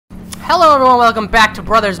Hello everyone, welcome back to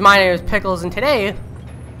Brothers. My name is Picklez, and today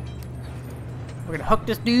we're gonna hook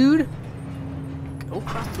this dude. Go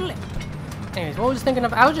across the lip. Anyways, what was I thinking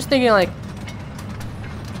of? I was just thinking like,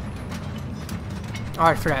 oh,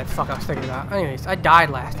 I forgot what the fuck I was thinking about. Anyways, I died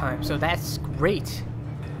last time, so that's great.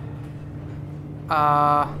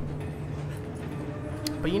 But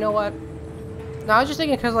you know what? No, I was just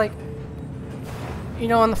thinking because like, you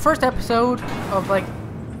know, in the first episode of like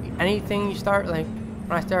anything you start, like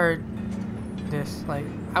when I started this, like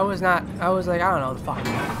I was like, I don't know the fuck.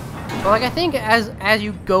 But like I think as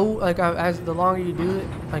you go, like as the longer you do it,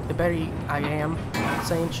 like the better I am at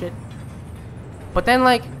saying shit. But then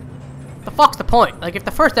like, the fuck's the point? Like if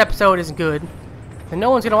the first episode isn't good, then no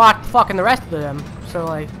one's gonna watch fucking the rest of them. So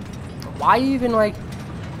like, why even like,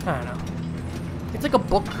 I don't know. It's like a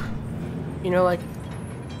book, you know, like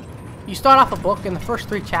you start off a book and the first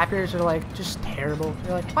 3 chapters are like just terrible.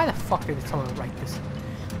 You're like, why the fuck did someone write this?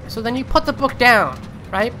 So then you put the book down,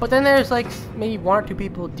 right? But then there's like maybe 1 or 2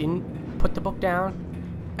 people who didn't put the book down,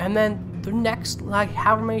 and then the next like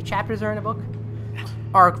however many chapters are in a book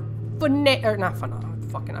are they're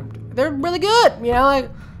really good, you know,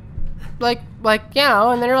 like you know,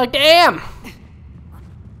 and then you're like, damn,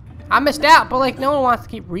 I missed out. But like no one wants to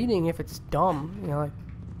keep reading if it's dumb, you know, like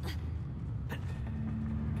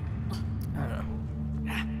I don't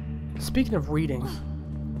know. Speaking of reading,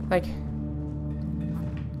 like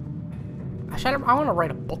I want to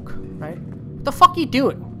write a book, right? What the fuck are you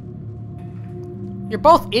doing? You're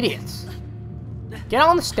both idiots. Get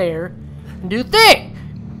on the stair and do the thing.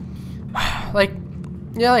 Like,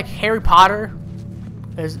 you know, like Harry Potter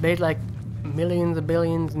has made like millions and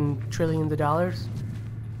billions and trillions of dollars.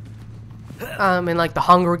 And like the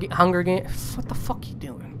Hunger Games. What the fuck are you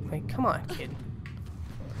doing? Like, come on, kid.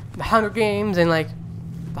 The Hunger Games and like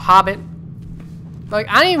The Hobbit. Like,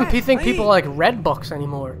 I don't even think people like read books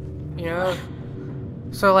anymore. You know,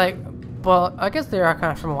 so like, well, I guess they are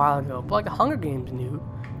kind of from a while ago, but like the Hunger Games new,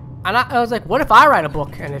 and I was like, what if I write a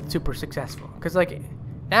book and it's super successful? Because like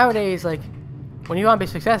nowadays, like when you want to be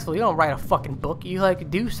successful, you don't write a fucking book, you like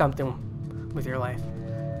do something with your life.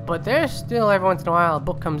 But there's still every once in a while a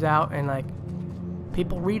book comes out and like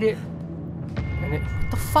people read it, and what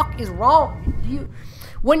the fuck is wrong?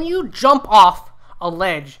 When you jump off a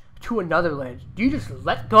ledge to another ledge, do you just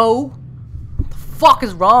let go? Fuck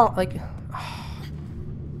is wrong? Like,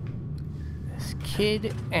 this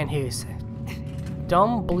kid and his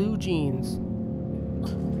dumb blue jeans.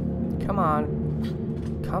 Come on,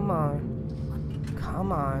 come on,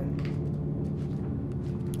 come on.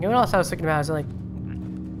 You know what else I was thinking about? Is like,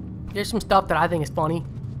 there's some stuff that I think is funny.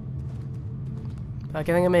 Like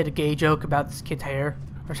I think I made a gay joke about this kid's hair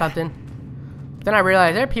or something. But then I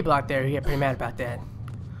realized there are people out there who get pretty mad about that.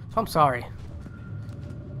 So I'm sorry.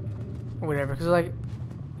 Or whatever, because like,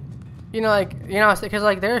 you know, because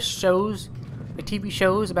like there's shows, like TV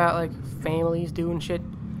shows about like families doing shit,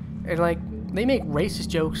 and like they make racist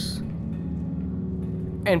jokes,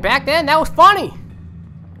 and back then that was funny,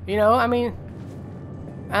 you know. I mean,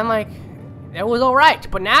 and like that was alright,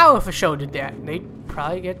 but now if a show did that, they'd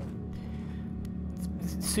probably get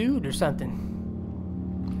sued or something.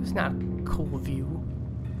 It's not a cool view,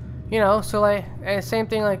 you know. So like, and same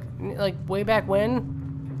thing like way back when.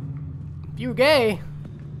 If you were gay,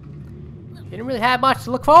 you didn't really have much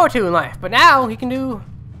to look forward to in life. But now you can do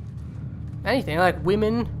anything. Like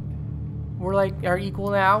women are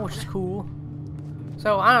equal now, which is cool.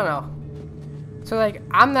 So I don't know. So like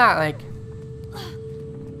I'm not like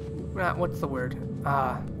what's the word?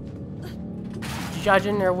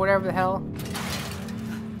 Judging or whatever the hell.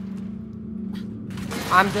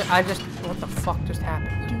 I just what the fuck just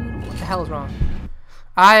happened? Dude, what the hell is wrong?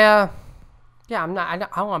 Yeah, I'm not. I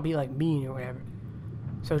don't want to be like mean or whatever.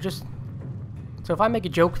 So if I make a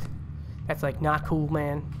joke that's like not cool,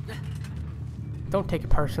 man, don't take it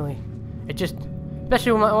personally. It just,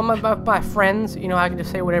 especially when my friends, you know, I can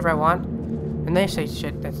just say whatever I want, and they say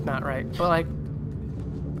shit that's not right. But like,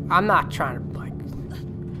 I'm not trying to like.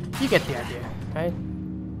 You get the idea, right?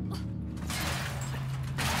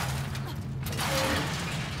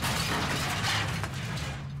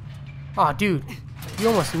 Oh, dude, you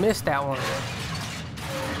almost missed that one.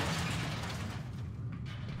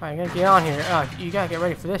 Alright, you gotta get on here. Oh, you gotta get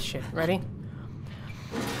ready for this shit. Ready?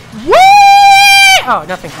 Whee! Oh,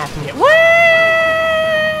 nothing happened yet. Whee!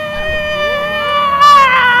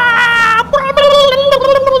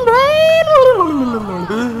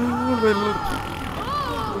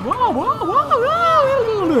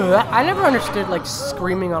 I never understood like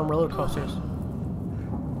screaming on roller coasters.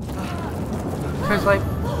 Cause like,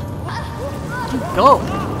 dude, go.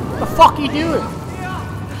 What the fuck are you doing?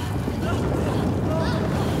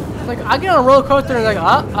 like, I get on a roller coaster and like,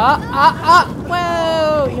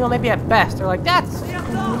 whoa, you know, maybe at best. They're like, that's, I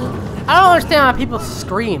don't understand how people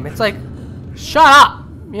scream. It's like, shut up.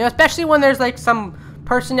 You know, especially when there's like some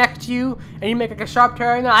person next to you and you make like a sharp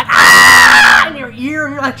turn and they're like, ah, in your ear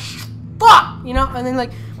and you're like, fuck, you know, and then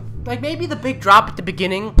like maybe the big drop at the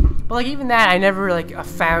beginning, but like even that I never like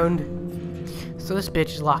found. So this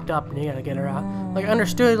bitch is locked up and you gotta get her out. Like,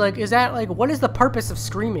 understood, like, is that, like, what is the purpose of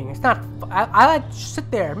screaming? It's not, I like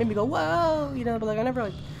sit there, maybe go, whoa, you know, but like, I never,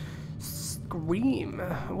 like, scream.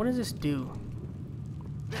 What does this do?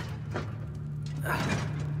 I'm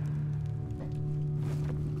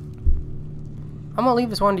gonna leave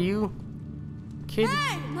this one to you, kid.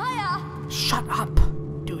 Hey, Maya! Shut up,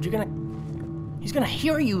 dude, he's gonna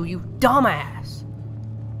hear you, you dumbass.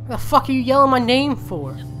 What the fuck are you yelling my name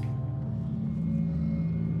for?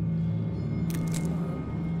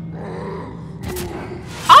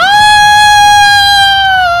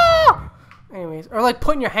 Or like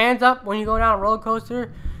putting your hands up when you go down a roller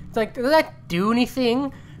coaster. It's like, does that do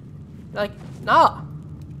anything? Like, nah.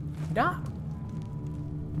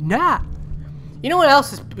 You know what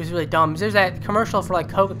else is really dumb? There's that commercial for like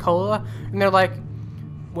Coca-Cola, and they're like,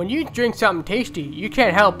 when you drink something tasty, you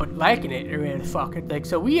can't help but liking it, or whatever the fuck. It's like,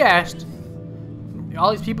 so we asked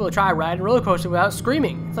all these people to try riding a roller coaster without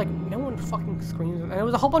screaming. It's like, no one fucking screams. And it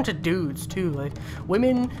was a whole bunch of dudes too, like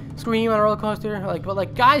women scream on a roller coaster, like, but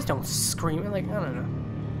like guys don't scream. Like, I don't know.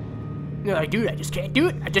 They're like, dude, I just can't do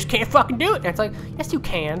it. I just can't fucking do it. And it's like, yes, you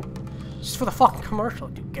can. Just for the fucking commercial,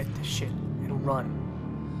 dude. Get this shit and run.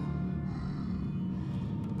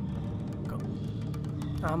 Go.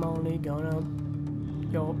 I'm only gonna,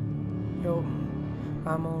 yo.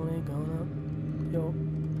 I'm only gonna,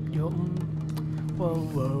 yo.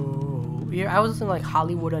 Whoa. Yeah, I was listening to like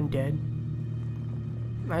Hollywood Undead.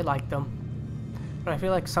 I like them. But I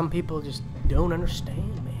feel like some people just don't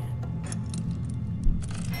understand, man.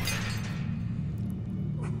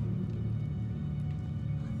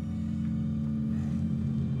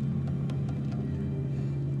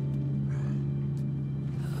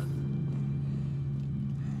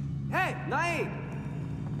 Hey, Naeem!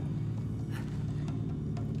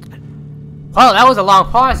 Well, that was a long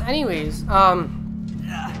pause. Anyways,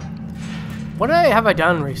 what have I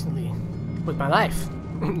done recently with my life?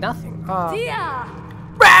 Nothing.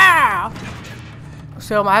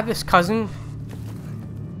 So I have this cousin,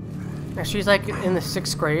 and she's like in the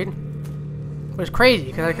 6th grade. It was crazy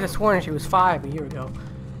because I could have sworn she was 5 a year ago.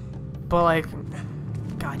 But like,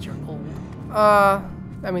 God, you're old. I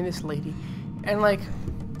mean this lady, and like,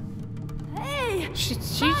 Hey! she's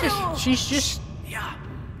just.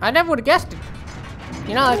 I never would have guessed it.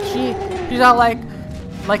 You know, like she's all like,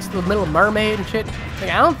 likes the Little Mermaid and shit. Like,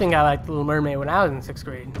 I don't think I liked the Little Mermaid when I was in 6th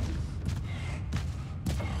grade.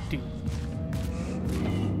 Dude.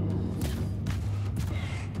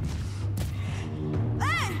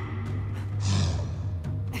 Hey!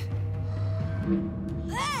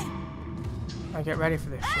 Hey! I get ready for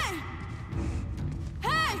this shit.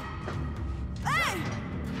 Hey! Hey!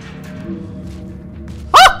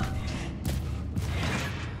 Ah!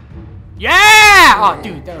 Yeah! Oh,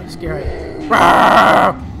 dude, that was scary.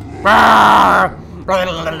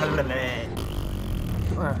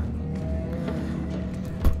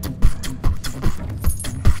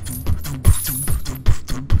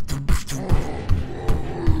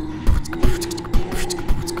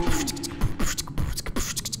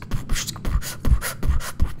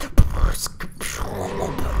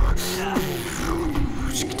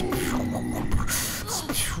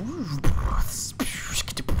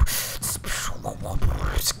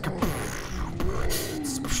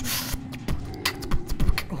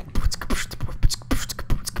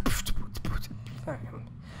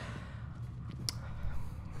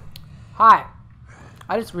 Hi.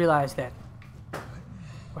 I just realized that.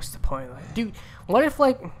 What's the point? Like, dude, what if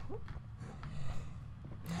like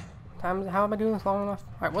how am I doing this long enough?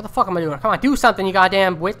 Alright, what the fuck am I doing? Come on, do something, you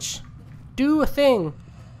goddamn witch. Do a thing.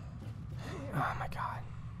 Oh my god.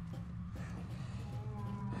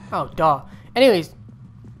 Oh, duh. Anyways,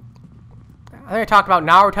 I think I talked about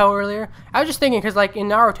Naruto earlier. I was just thinking, because, like, in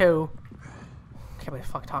Naruto... I can't believe I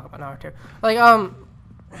fucking talk about Naruto. Like,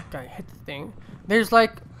 gotta hit the thing. There's,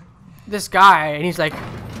 like, this guy, and he's like,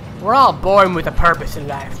 we're all born with a purpose in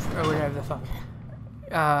life, or whatever the fuck.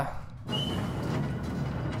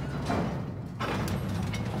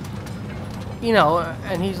 You know,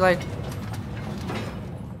 and he's like,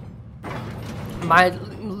 my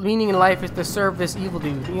meaning in life is to serve this evil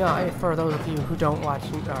dude. You know, for those of you who don't watch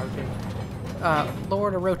Naruto,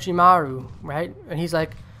 Lord Orochimaru, right? And he's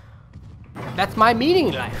like, that's my meaning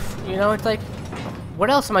in life. You know, it's like, what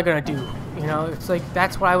else am I gonna do? You know, it's like,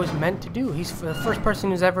 that's what I was meant to do. He's the first person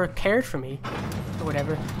who's ever cared for me, or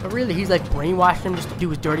whatever. But really, he's like brainwashing him just to do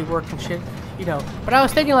his dirty work and shit, you know. But I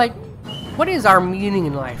was thinking, like, what is our meaning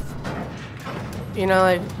in life? You know,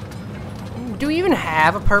 like, do we even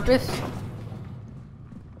have a purpose?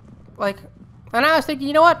 Like, and I was thinking,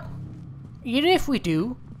 you know what? Even if we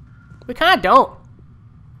do, we kind of don't.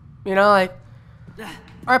 You know, like,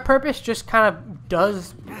 our purpose just kind of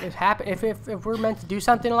does happen. If we're meant to do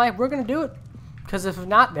something in life, we're gonna do it. Because if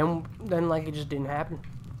not, then like it just didn't happen.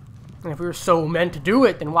 And if we were so meant to do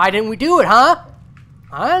it, then why didn't we do it, huh?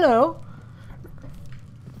 I don't know.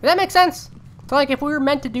 Does that make sense? So like, if we were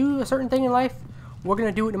meant to do a certain thing in life, we're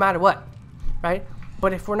gonna do it no matter what, right?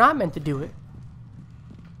 But if we're not meant to do it,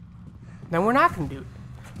 then we're not gonna do it.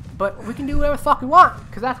 But we can do whatever the fuck we want,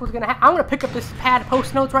 because that's what's gonna happen. I'm gonna pick up this pad of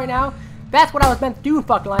post notes right now. That's what I was meant to do in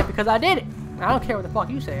fucking life, because I did it. I don't care what the fuck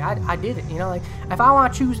you say. I did it. You know, like, if I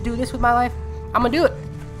want to choose to do this with my life, I'm gonna do it.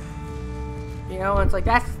 You know, and it's like,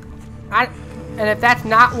 and if that's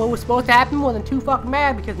not what was supposed to happen, well then too fucking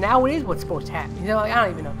mad, because now it is what's supposed to happen. You know, like, I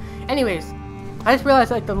don't even know. Anyways, I just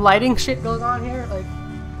realized, like, the lighting shit goes on here. Like,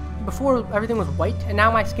 before everything was white, and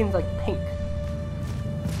now my skin's like pink.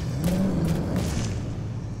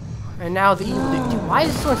 And now the evil dude. Dude, why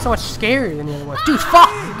is this one so much scarier than the other one? Dude, fuck!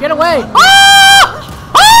 Get away!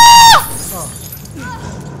 Ah! Ah! Oh.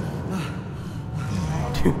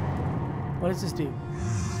 Dude, what does this do?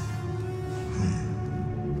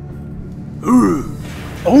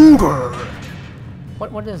 Ogre!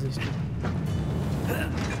 What does this do?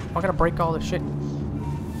 I'm gonna break all this shit.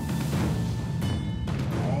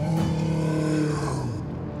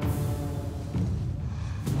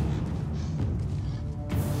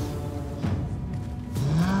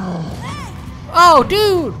 Oh,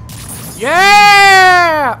 dude!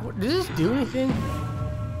 Yeah! Does this do anything?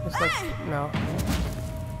 It's like, no.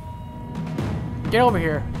 Get over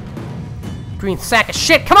here. Green sack of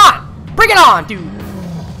shit. Come on! Bring it on, dude!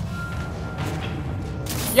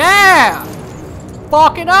 Yeah!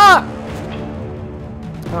 Fuck it up!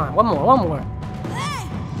 Come on, one more.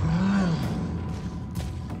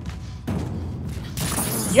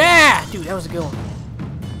 Yeah! Dude, that was a good one.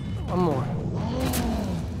 One more.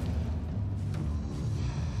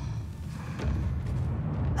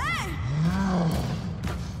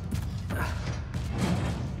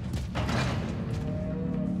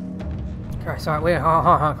 Alright, sorry, wait, hold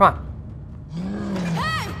on, come on.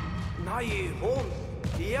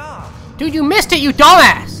 Dude, you missed it, you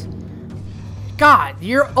dumbass! God,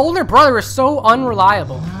 your older brother is so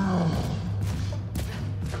unreliable.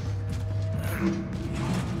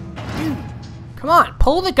 Dude, come on,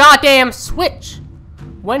 pull the goddamn switch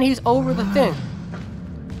when he's over the thing.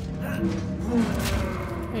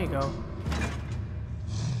 There you go.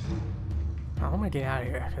 Oh, I'm gonna get out of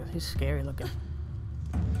here, because he's scary looking.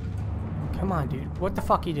 Come on, dude. What the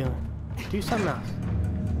fuck are you doing? Do something else.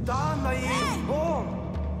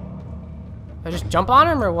 I just jump on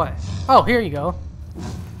him or what? Oh, here you go.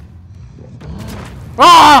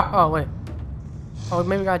 Ah! Oh, wait. Oh,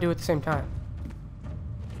 maybe we gotta do it at the same time.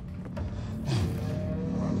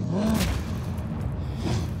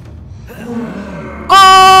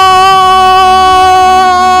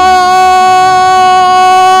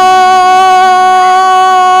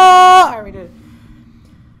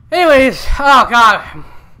 Anyways, oh god,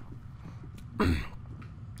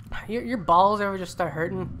 your balls ever just start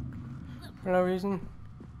hurting for no reason?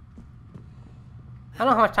 I don't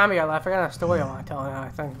know how much time we got left. I got a story I want to tell now I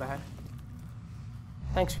think about it.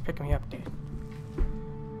 Thanks for picking me up, dude.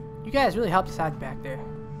 You guys really helped us out back there.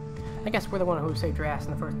 I guess we're the one who saved your ass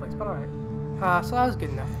in the first place, but alright. So that was good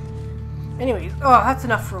enough. Anyways, oh, that's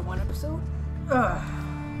enough for one episode.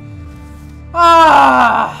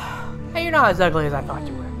 Hey, you're not as ugly as I thought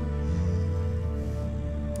you were.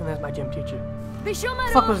 And there's my gym teacher. What the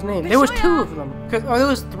fuck was his name? There was two of them. Or there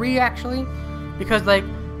was three, actually. Because, like,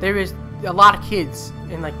 there was a lot of kids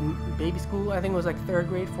in, like, baby school. I think it was, like, 3rd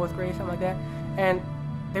grade, 4th grade, something like that. And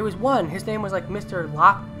there was one. His name was, like, Mr.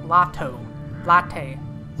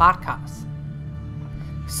 Latas.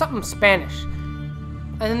 Something Spanish.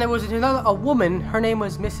 And then there was a woman. Her name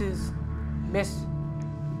was Miss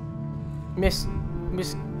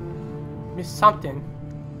something.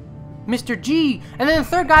 Mr. G, and then the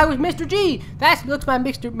third guy was Mr. G. That looks like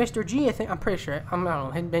Mr. G. I think I'm pretty sure. I don't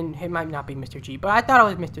know. It might not be Mr. G, but I thought it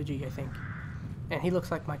was Mr. G. I think, and he looks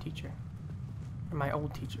like my teacher, or my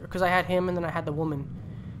old teacher, because I had him, and then I had the woman,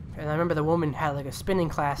 and I remember the woman had like a spinning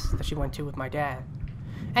class that she went to with my dad.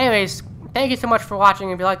 Anyways, thank you so much for watching.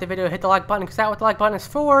 If you liked the video, hit the like button, because that's what the like button is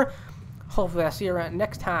for. Hopefully, I'll see you around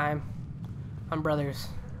next time on Brothers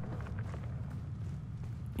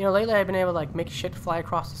You know, lately I've been able to like make shit fly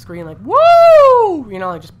across the screen, like woo! You know,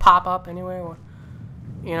 like just pop up anywhere. Or,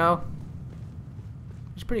 you know,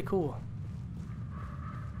 it's pretty cool.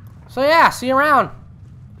 So yeah, see you around.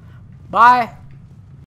 Bye.